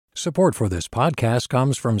Support for this podcast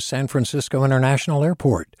comes from San Francisco International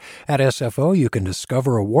Airport. At SFO, you can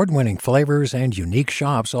discover award-winning flavors and unique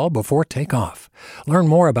shops all before takeoff. Learn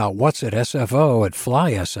more about what's at SFO at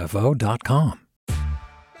flysfo.com.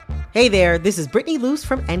 Hey there, this is Brittany Luce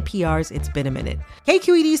from NPR's It's Been a Minute.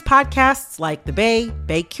 KQED's podcasts like The Bay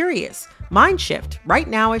Curious, Mindshift, Right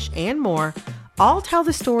Nowish, and more all tell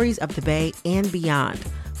the stories of the Bay and beyond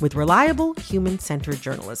with reliable, human-centered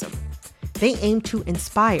journalism. They aim to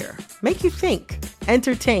inspire, make you think,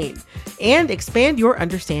 entertain, and expand your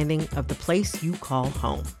understanding of the place you call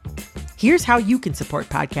home. Here's how you can support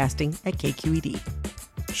podcasting at KQED.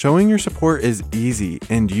 Showing your support is easy,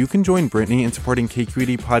 and you can join Brittany in supporting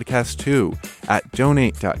KQED Podcast too at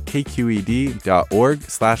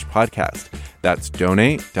donate.kqed.org/podcast. That's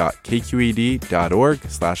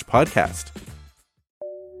donate.kqed.org/podcast.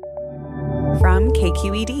 From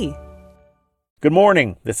KQED. Good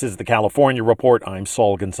morning. This is the California Report. I'm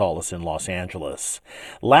Saul Gonzalez in Los Angeles.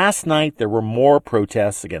 Last night, there were more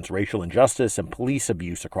protests against racial injustice and police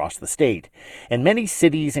abuse across the state, and many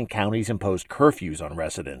cities and counties imposed curfews on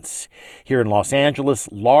residents. Here in Los Angeles,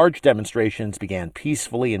 large demonstrations began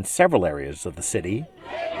peacefully in several areas of the city.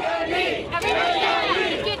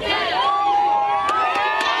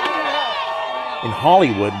 In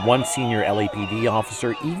Hollywood, one senior LAPD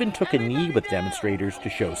officer even took a knee with demonstrators to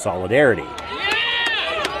show solidarity.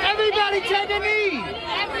 Everybody take a knee!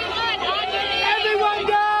 Everyone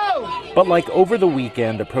go! But like over the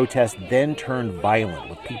weekend, the protest then turned violent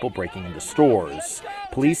with people breaking into stores.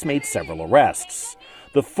 Police made several arrests.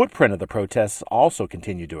 The footprint of the protests also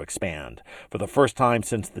continued to expand. For the first time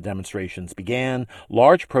since the demonstrations began,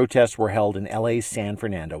 large protests were held in LA's San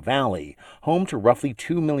Fernando Valley, home to roughly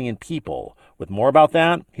 2 million people. With more about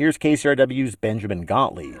that, here's KCRW's Benjamin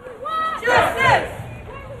Gottlieb. Justice!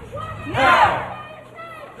 Now!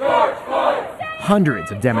 George Floyd!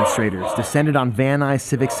 Hundreds of demonstrators descended on Van Nuys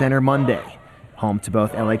Civic Center Monday, home to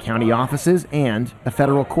both LA County offices and the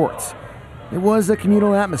federal courts. It was a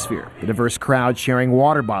communal atmosphere, the diverse crowd sharing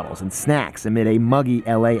water bottles and snacks amid a muggy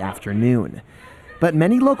LA afternoon. But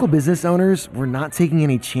many local business owners were not taking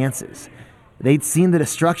any chances. They'd seen the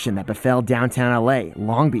destruction that befell downtown LA,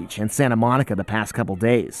 Long Beach, and Santa Monica the past couple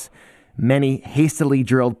days. Many hastily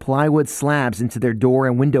drilled plywood slabs into their door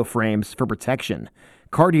and window frames for protection.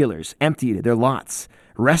 Car dealers emptied their lots.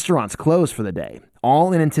 Restaurants closed for the day,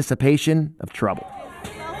 all in anticipation of trouble.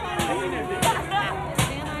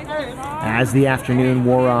 As the afternoon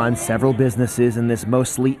wore on, several businesses in this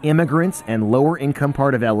mostly immigrant and lower-income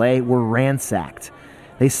part of LA were ransacked.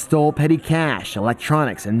 They stole petty cash,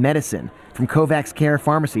 electronics, and medicine from Kovacs Care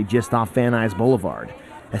Pharmacy just off Van Nuys Boulevard.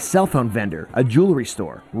 A cell phone vendor, a jewelry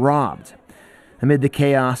store, robbed. Amid the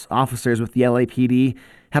chaos, officers with the LAPD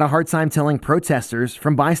had a hard time telling protesters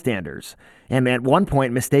from bystanders, and at one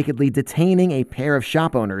point mistakenly detaining a pair of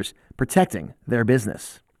shop owners protecting their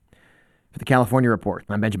business. For the California Report,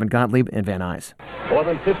 I'm Benjamin Gottlieb in Van Nuys. More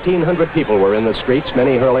than 1,500 people were in the streets,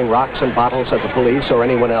 many hurling rocks and bottles at the police or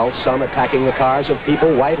anyone else, some attacking the cars of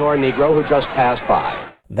people, white or Negro, who just passed by.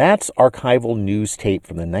 That's archival news tape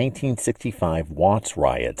from the 1965 Watts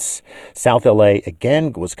riots. South LA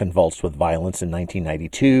again was convulsed with violence in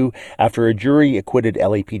 1992 after a jury acquitted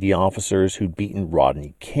LAPD officers who'd beaten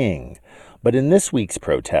Rodney King. But in this week's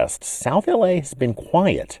protests, South LA has been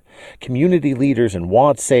quiet. Community leaders in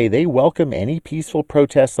Watts say they welcome any peaceful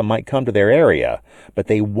protests that might come to their area, but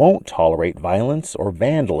they won't tolerate violence or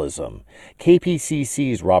vandalism.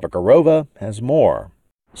 KPCC's Robert Garova has more.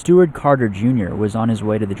 Stuart Carter Jr. was on his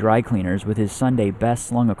way to the dry cleaners with his Sunday best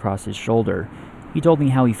slung across his shoulder. He told me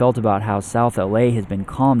how he felt about how South LA has been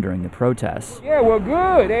calm during the protests. Yeah, well,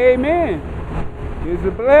 good. Amen. It's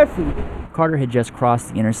a blessing. Carter had just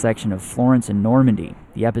crossed the intersection of Florence and Normandy,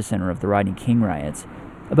 the epicenter of the Rodney King riots.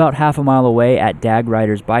 About half a mile away at Dag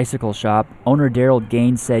Ryder's bicycle shop, owner Daryl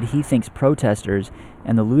Gaines said he thinks protesters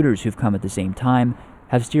and the looters who've come at the same time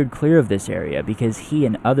have steered clear of this area because he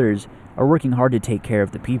and others are working hard to take care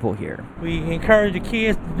of the people here. We encourage the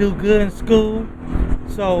kids to do good in school,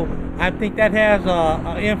 so I think that has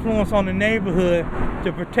an influence on the neighborhood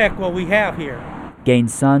to protect what we have here.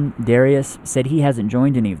 Gaines' son, Darius, said he hasn't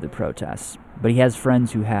joined any of the protests, but he has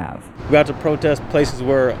friends who have. We have to protest places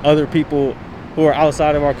where other people who are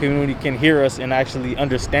outside of our community can hear us and actually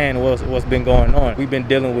understand what's been going on. We've been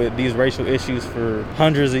dealing with these racial issues for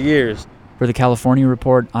hundreds of years. For the California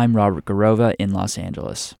Report, I'm Robert Garova in Los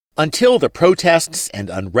Angeles. Until the protests and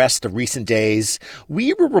unrest of recent days,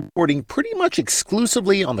 we were reporting pretty much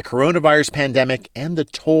exclusively on the coronavirus pandemic and the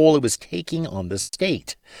toll it was taking on the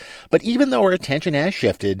state. But even though our attention has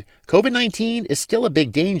shifted, COVID-19 is still a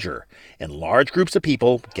big danger, and large groups of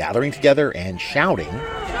people gathering together and shouting,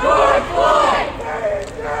 "George Floyd!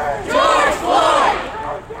 George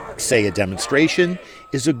Floyd!" say a demonstration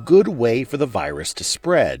is a good way for the virus to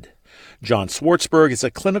spread. John Swartzberg is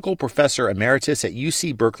a clinical professor emeritus at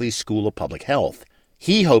UC Berkeley School of Public Health.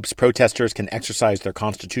 He hopes protesters can exercise their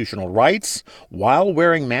constitutional rights while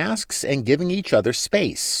wearing masks and giving each other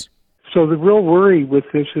space. So the real worry with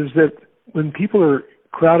this is that when people are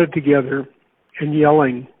crowded together and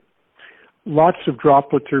yelling, lots of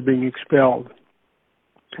droplets are being expelled.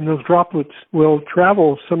 And those droplets will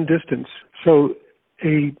travel some distance. So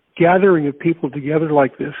a gathering of people together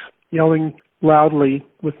like this, yelling loudly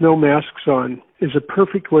with no masks on, is a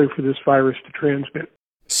perfect way for this virus to transmit.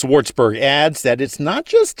 Swartzberg adds that it's not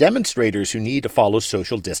just demonstrators who need to follow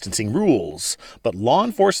social distancing rules, but law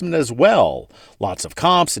enforcement as well. Lots of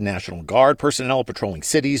cops and National Guard personnel patrolling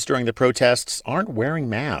cities during the protests aren't wearing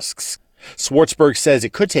masks. Swartzberg says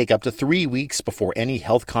it could take up to 3 weeks before any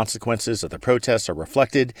health consequences of the protests are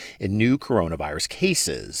reflected in new coronavirus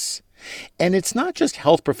cases. And it's not just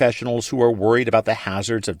health professionals who are worried about the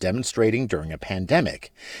hazards of demonstrating during a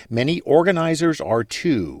pandemic. Many organizers are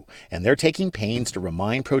too, and they're taking pains to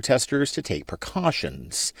remind protesters to take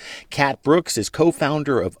precautions. Kat Brooks is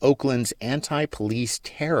co-founder of Oakland's Anti-Police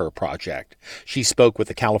Terror Project. She spoke with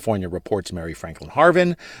the California Report's Mary Franklin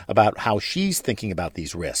Harvin about how she's thinking about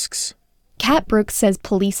these risks. Kat Brooks says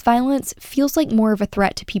police violence feels like more of a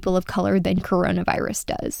threat to people of color than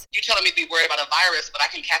coronavirus does. You're telling me to be worried about a virus, but I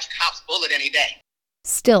can catch a cop's bullet any day.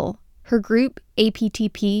 Still, her group,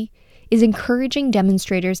 APTP, is encouraging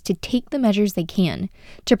demonstrators to take the measures they can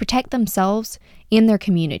to protect themselves and their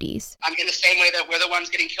communities. In the same way that we're the ones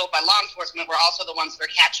getting killed by law enforcement, we're also the ones that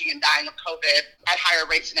are catching and dying of COVID at higher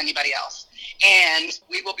rates than anybody else. And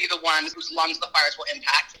we will be the ones whose lungs the virus will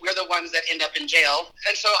impact. We're the ones that end up in jail.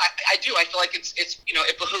 And so I feel like it's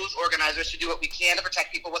it behooves organizers to do what we can to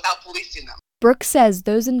protect people without policing them. Brooks says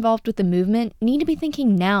those involved with the movement need to be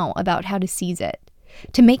thinking now about how to seize it,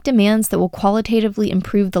 to make demands that will qualitatively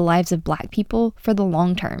improve the lives of Black people for the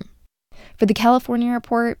long term. For the California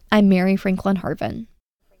Report, I'm Mary Franklin Harvin.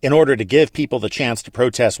 In order to give people the chance to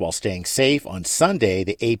protest while staying safe, on Sunday,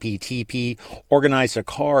 the APTP organized a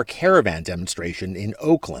car caravan demonstration in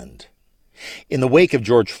Oakland. In the wake of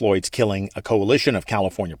George Floyd's killing, a coalition of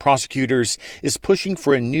California prosecutors is pushing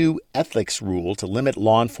for a new ethics rule to limit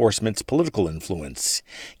law enforcement's political influence.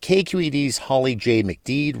 KQED's Holly J.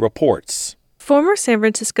 McDede reports. Former San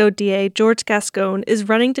Francisco DA George Gascon is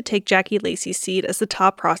running to take Jackie Lacey's seat as the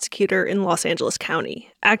top prosecutor in Los Angeles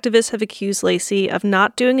County. Activists have accused Lacey of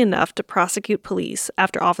not doing enough to prosecute police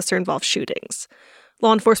after officer-involved shootings.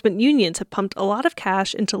 Law enforcement unions have pumped a lot of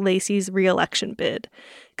cash into Lacey's re-election bid.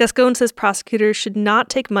 Gascon says prosecutors should not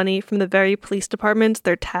take money from the very police departments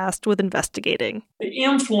they're tasked with investigating. The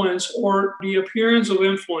influence or the appearance of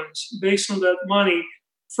influence based on that money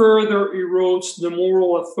further erodes the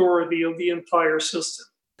moral authority of the entire system.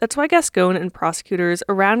 That's why Gascon and prosecutors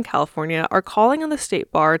around California are calling on the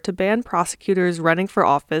state bar to ban prosecutors running for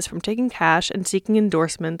office from taking cash and seeking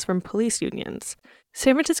endorsements from police unions.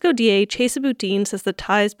 San Francisco DA Chesa Boudin says the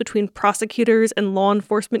ties between prosecutors and law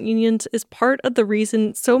enforcement unions is part of the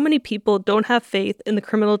reason so many people don't have faith in the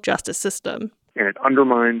criminal justice system. And it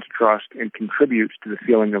undermines trust and contributes to the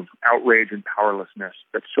feeling of outrage and powerlessness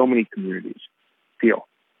that so many communities feel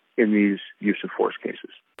in these use of force cases.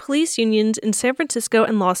 Police unions in San Francisco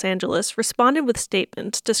and Los Angeles responded with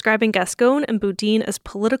statements describing Gascon and Boudin as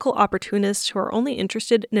political opportunists who are only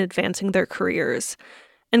interested in advancing their careers.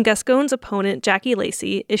 And Gascon's opponent, Jackie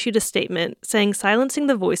Lacey, issued a statement saying silencing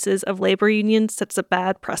the voices of labor unions sets a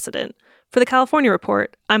bad precedent. For the California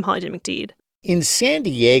Report, I'm Holly J. McDede. In San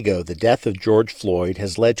Diego, the death of George Floyd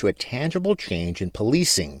has led to a tangible change in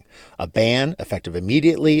policing, a ban effective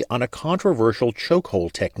immediately on a controversial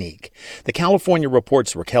chokehold technique. The California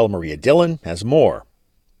Report's Raquel Maria Dillon has more.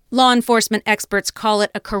 Law enforcement experts call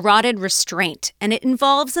it a carotid restraint, and it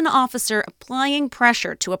involves an officer applying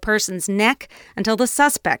pressure to a person's neck until the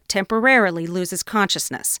suspect temporarily loses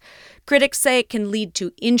consciousness. Critics say it can lead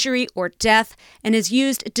to injury or death and is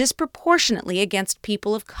used disproportionately against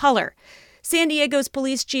people of color. San Diego's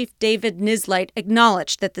police chief David Nislight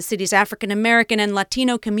acknowledged that the city's African-American and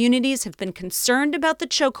Latino communities have been concerned about the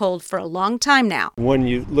chokehold for a long time now. When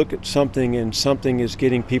you look at something and something is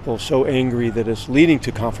getting people so angry that it's leading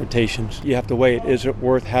to confrontations, you have to weigh it. Is it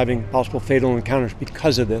worth having possible fatal encounters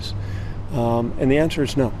because of this? And the answer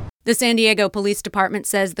is no. The San Diego Police Department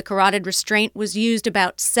says the carotid restraint was used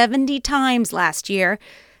about 70 times last year.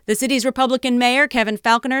 The city's Republican mayor, Kevin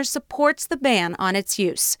Falconer, supports the ban on its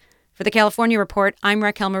use. For the California Report, I'm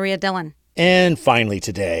Raquel Maria Dillon. And finally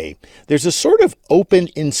today, there's a sort of open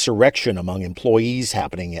insurrection among employees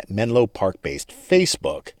happening at Menlo Park-based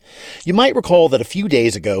Facebook. You might recall that a few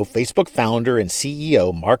days ago, Facebook founder and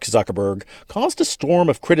CEO Mark Zuckerberg caused a storm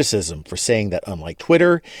of criticism for saying that, unlike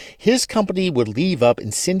Twitter, his company would leave up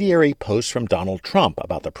incendiary posts from Donald Trump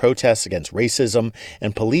about the protests against racism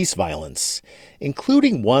and police violence,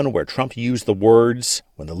 including one where Trump used the words,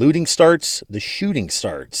 "When the looting starts, the shooting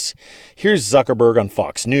starts." Here's Zuckerberg on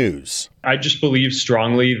Fox News. I just believe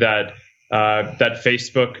strongly that that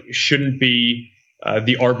Facebook shouldn't be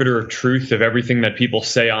the arbiter of truth of everything that people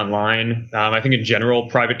say online. I think in general,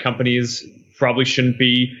 private companies probably shouldn't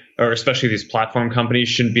be, or especially these platform companies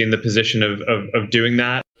shouldn't be in the position of doing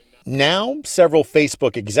that. Now, several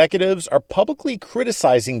Facebook executives are publicly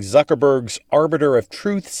criticizing Zuckerberg's arbiter of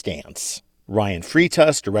truth stance. Ryan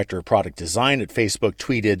Freitas, director of product design at Facebook,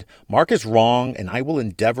 tweeted, "Mark is wrong, and I will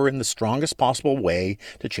endeavor in the strongest possible way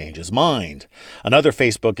to change his mind." Another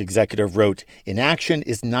Facebook executive wrote, "Inaction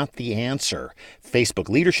is not the answer. Facebook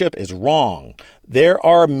leadership is wrong." There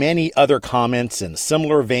are many other comments in a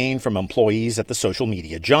similar vein from employees at the social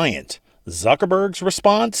media giant. Zuckerberg's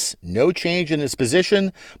response? No change in his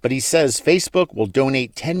position, but he says Facebook will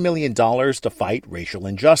donate $10 million to fight racial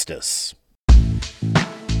injustice.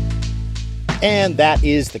 And that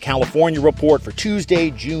is the California Report for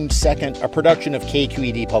Tuesday, June 2nd, a production of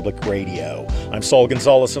KQED Public Radio. I'm Saul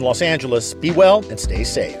Gonzalez in Los Angeles. Be well and stay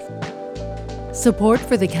safe. Support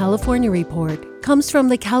for the California Report comes from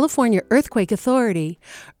the California Earthquake Authority,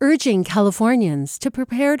 urging Californians to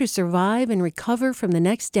prepare to survive and recover from the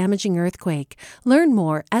next damaging earthquake. Learn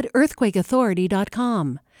more at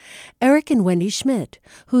earthquakeauthority.com. Eric and Wendy Schmidt,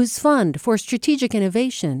 whose Fund for Strategic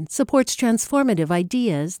Innovation supports transformative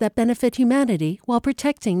ideas that benefit humanity while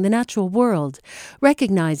protecting the natural world,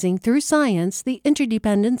 recognizing through science the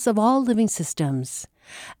interdependence of all living systems.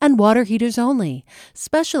 And Water Heaters Only,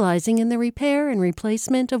 specializing in the repair and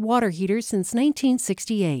replacement of water heaters since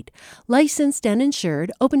 1968. Licensed and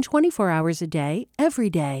insured, open 24 hours a day, every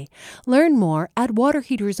day. Learn more at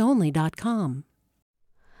waterheatersonly.com.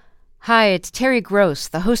 Hi, it's Terry Gross,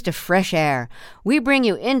 the host of Fresh Air. We bring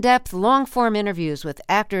you in-depth, long-form interviews with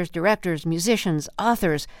actors, directors, musicians,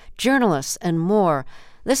 authors, journalists, and more.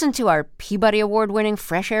 Listen to our Peabody Award-winning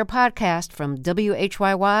Fresh Air podcast from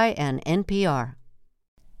WHYY and NPR.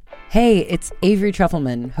 Hey, it's Avery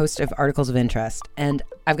Trufelman, host of Articles of Interest, and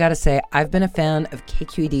I've got to say, I've been a fan of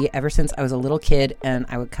KQED ever since I was a little kid, and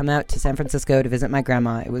I would come out to San Francisco to visit my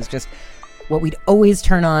grandma. It was just what we'd always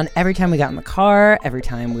turn on every time we got in the car, every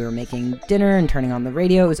time we were making dinner and turning on the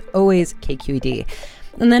radio. It was always KQED.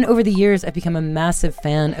 And then over the years, I've become a massive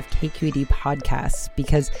fan of KQED podcasts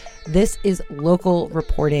because this is local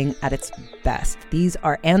reporting at its best. These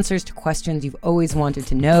are answers to questions you've always wanted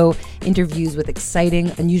to know, interviews with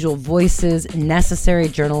exciting, unusual voices, necessary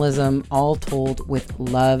journalism, all told with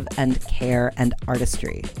love and care and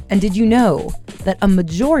artistry. And did you know that a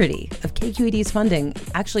majority of KQED's funding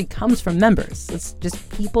actually comes from members? It's just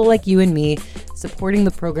people like you and me supporting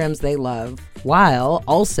the programs they love, while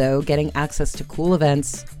also getting access to cool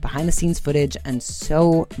events, behind-the-scenes footage, and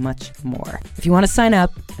so much more. If you want to sign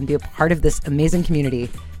up and be a part of this amazing community,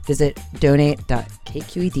 visit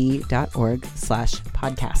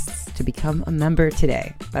donate.kqed.org/podcasts to become a member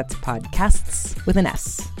today. That's podcasts with an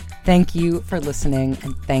S. Thank you for listening,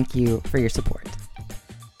 and thank you for your support.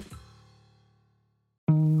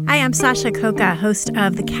 Hi, I'm Sasha Khokha, host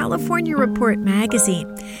of the California Report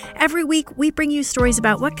magazine. Every week, we bring you stories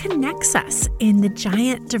about what connects us in the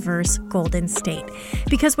giant, diverse Golden State.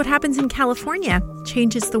 Because what happens in California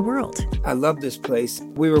changes the world. I love this place.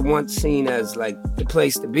 We were once seen as like the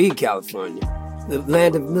place to be, California. The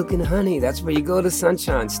land of milk and honey. That's where you go to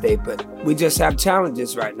Sunshine State, but we just have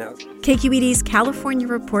challenges right now. KQED's California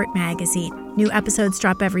Report magazine. New episodes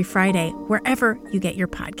drop every Friday, wherever you get your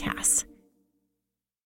podcasts.